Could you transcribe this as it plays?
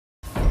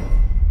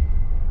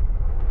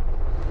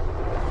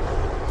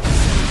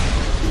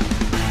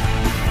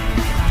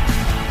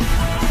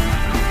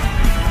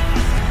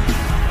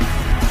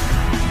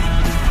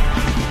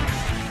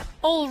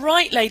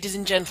Alright, ladies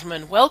and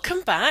gentlemen,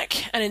 welcome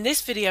back, and in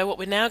this video what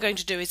we're now going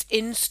to do is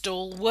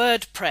install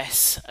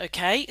WordPress.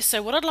 Okay,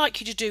 so what I'd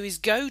like you to do is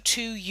go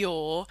to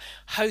your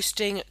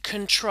hosting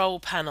control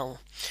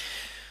panel.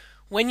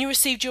 When you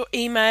received your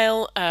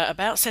email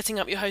about setting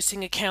up your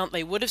hosting account,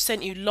 they would have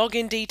sent you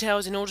login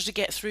details in order to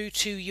get through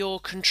to your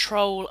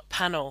control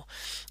panel,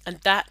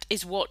 and that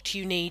is what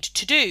you need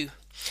to do.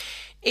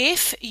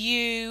 If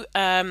you're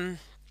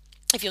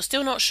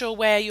still not sure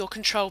where your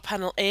control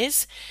panel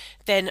is,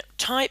 then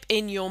type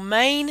in your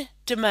main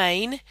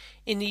domain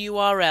in the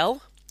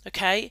URL,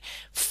 okay,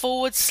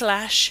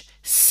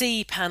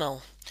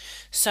 /cpanel.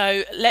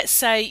 So let's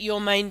say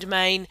your main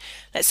domain,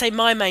 let's say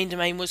my main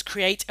domain was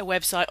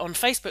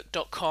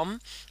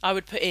createawebsiteonfacebook.com. I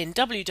would put in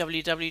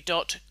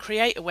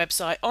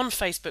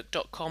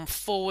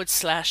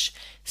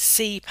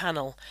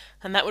www.createawebsiteonfacebook.com/cpanel,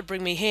 and that would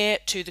bring me here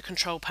to the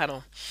control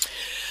panel.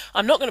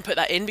 I'm not going to put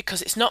that in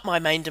because it's not my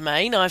main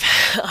domain. I've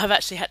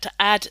actually had to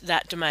add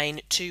that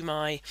domain to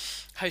my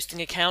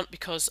hosting account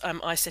because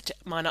I set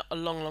mine up a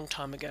long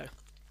time ago.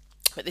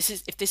 But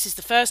if this is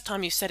the first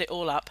time you've set it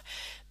all up,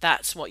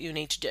 that's what you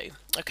need to do.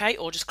 Okay,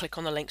 or just click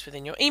on the links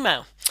within your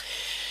email.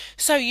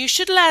 So you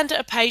should land at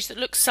a page that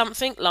looks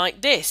something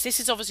like this. This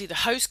is obviously the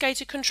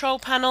HostGator control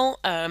panel.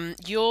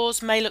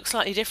 Yours may look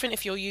slightly different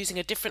if you're using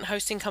a different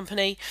hosting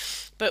company,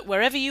 but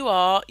wherever you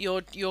are,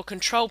 your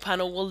control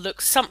panel will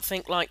look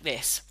something like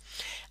this.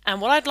 And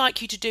what I'd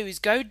like you to do is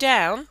go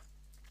down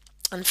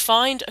and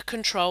find a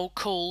control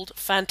called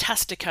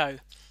Fantastico.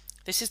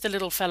 This is the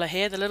little fella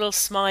here, the little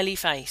smiley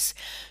face.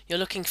 You're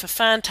looking for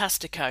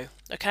Fantastico,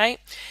 okay?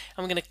 And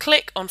we're going to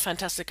click on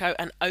Fantastico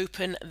and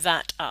open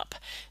that up.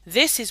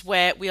 This is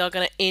where we are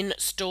going to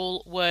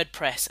install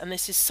WordPress, and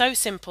this is so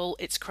simple,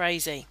 it's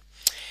crazy.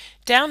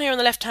 Down here on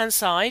the left hand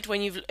side,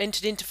 when you've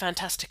entered into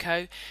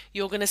Fantastico,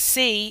 you're going to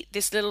see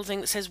this little thing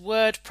that says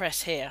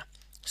WordPress here.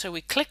 So we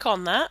click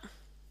on that.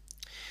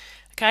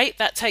 Okay,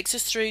 that takes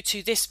us through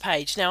to this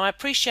page. Now I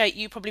appreciate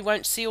you probably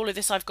won't see all of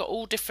this. I've got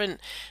all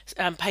different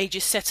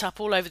pages set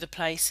up all over the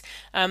place.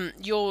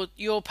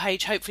 Your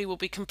page hopefully will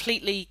be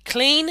completely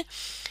clean,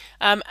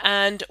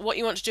 and what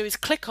you want to do is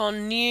click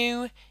on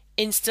New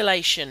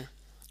Installation.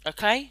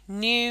 Okay,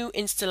 New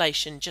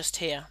Installation just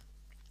here.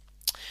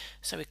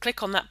 So we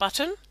click on that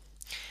button.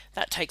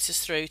 That takes us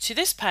through to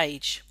this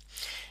page.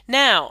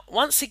 Now,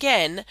 once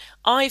again,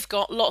 I've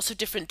got lots of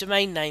different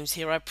domain names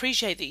here. I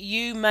appreciate that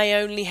you may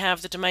only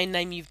have the domain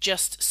name you've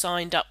just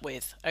signed up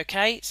with,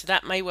 okay? So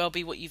that may well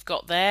be what you've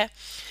got there.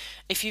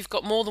 If you've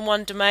got more than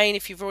one domain,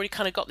 if you've already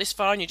kind of got this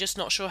far and you're just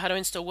not sure how to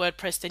install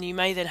WordPress, then you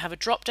may then have a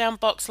drop-down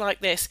box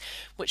like this,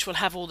 which will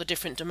have all the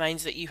different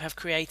domains that you have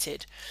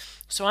created.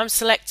 So I'm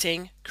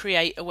selecting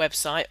create a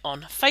website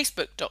on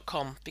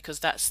Facebook.com because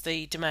that's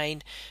the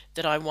domain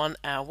that I want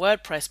our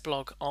WordPress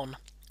blog on,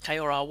 okay,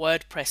 or our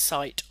WordPress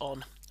site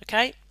on.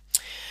 Okay,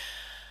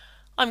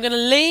 I'm going to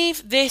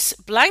leave this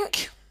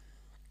blank.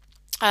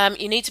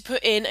 You need to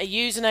put in a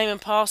username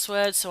and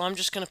password, so I'm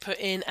just going to put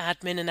in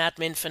admin and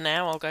admin for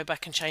now. I'll go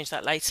back and change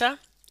that later.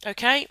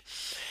 Okay,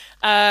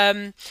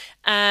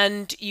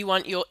 and you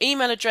want your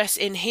email address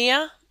in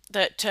here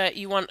that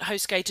you want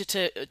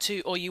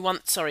HostGator or you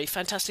want, sorry,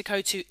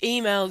 Fantastico to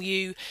email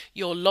you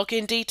your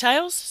login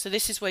details. So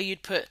this is where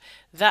you'd put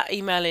that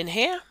email in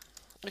here.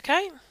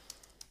 Okay.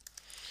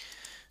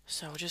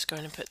 So we'll just go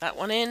in and put that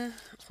one in.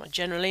 That's my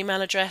general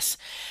email address.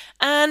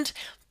 And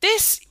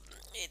this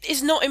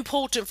is not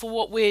important for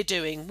what we're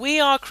doing. We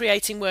are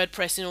creating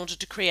WordPress in order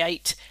to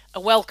create a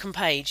welcome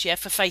page, yeah,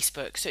 for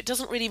Facebook. So it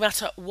doesn't really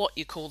matter what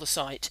you call the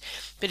site.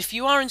 But if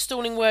you are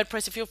installing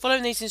WordPress, if you're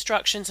following these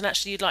instructions and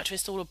actually you'd like to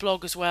install a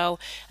blog as well,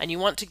 and you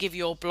want to give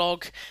your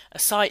blog a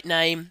site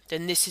name,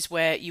 then this is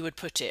where you would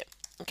put it.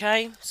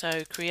 Okay,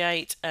 so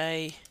create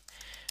a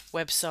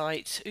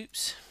website,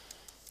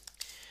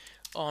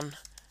 on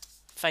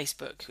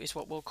Facebook is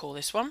what we'll call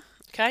this one.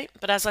 Okay,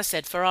 but as I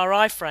said, for our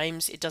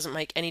iframes it doesn't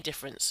make any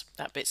difference,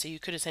 that bit, so you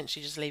could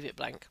essentially just leave it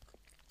blank.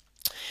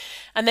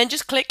 And then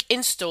just click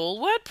Install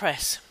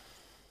WordPress.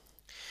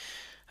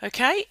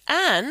 Okay,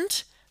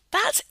 and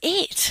that's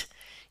it.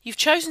 You've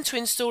chosen to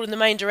install in the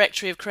main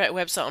directory of Create a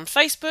Website on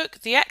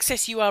Facebook. The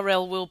access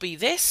URL will be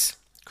this,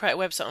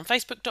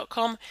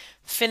 createawebsiteonfacebook.com,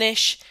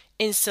 finish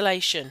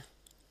installation.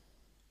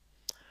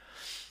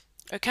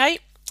 Okay.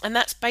 And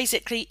that's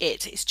basically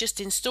it. It's just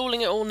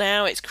installing it all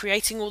now. It's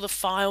creating all the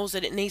files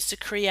that it needs to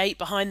create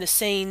behind the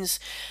scenes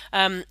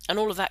and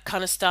all of that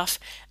kind of stuff.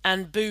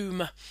 And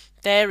boom,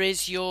 there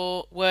is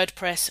your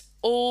WordPress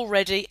all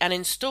ready and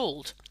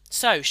installed.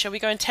 So shall we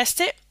go and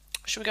test it?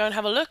 Shall we go and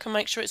have a look and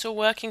make sure it's all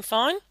working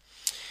fine?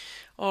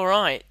 All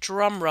right,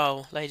 drum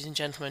roll, ladies and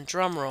gentlemen,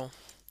 drum roll.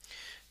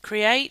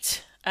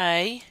 Create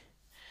a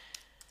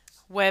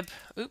web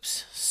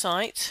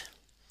site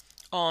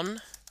on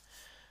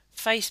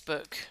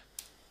Facebook.com.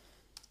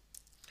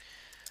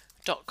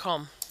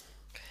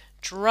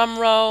 Drum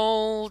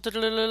roll.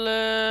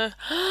 Boom!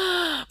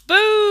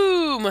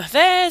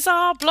 There's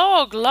our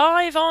blog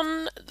live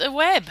on the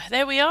web.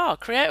 There we are.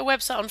 Create a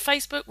website on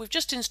Facebook. We've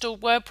just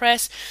installed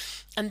WordPress.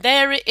 And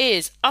there it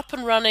is, up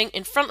and running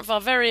in front of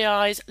our very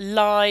eyes,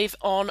 live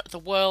on the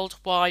World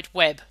Wide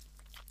Web.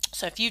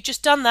 So if you've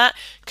just done that,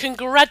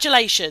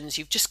 congratulations,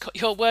 you've just got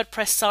your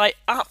WordPress site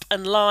up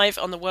and live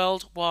on the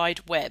World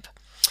Wide Web.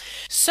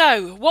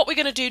 So what we're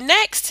going to do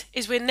next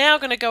is we're now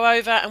going to go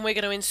over and we're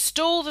going to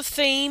install the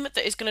theme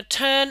that is going to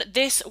turn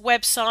this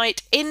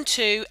website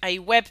into a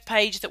web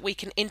page that we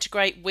can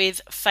integrate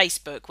with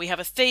Facebook. We have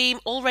a theme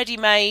already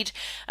made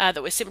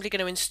that we're simply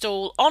going to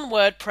install on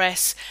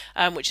WordPress,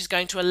 which is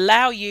going to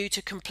allow you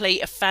to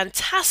complete a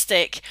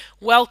fantastic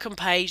welcome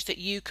page that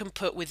you can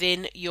put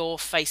within your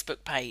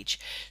Facebook page.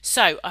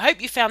 So I hope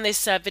you found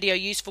this video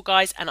useful,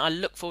 guys, and I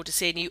look forward to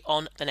seeing you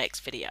on the next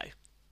video.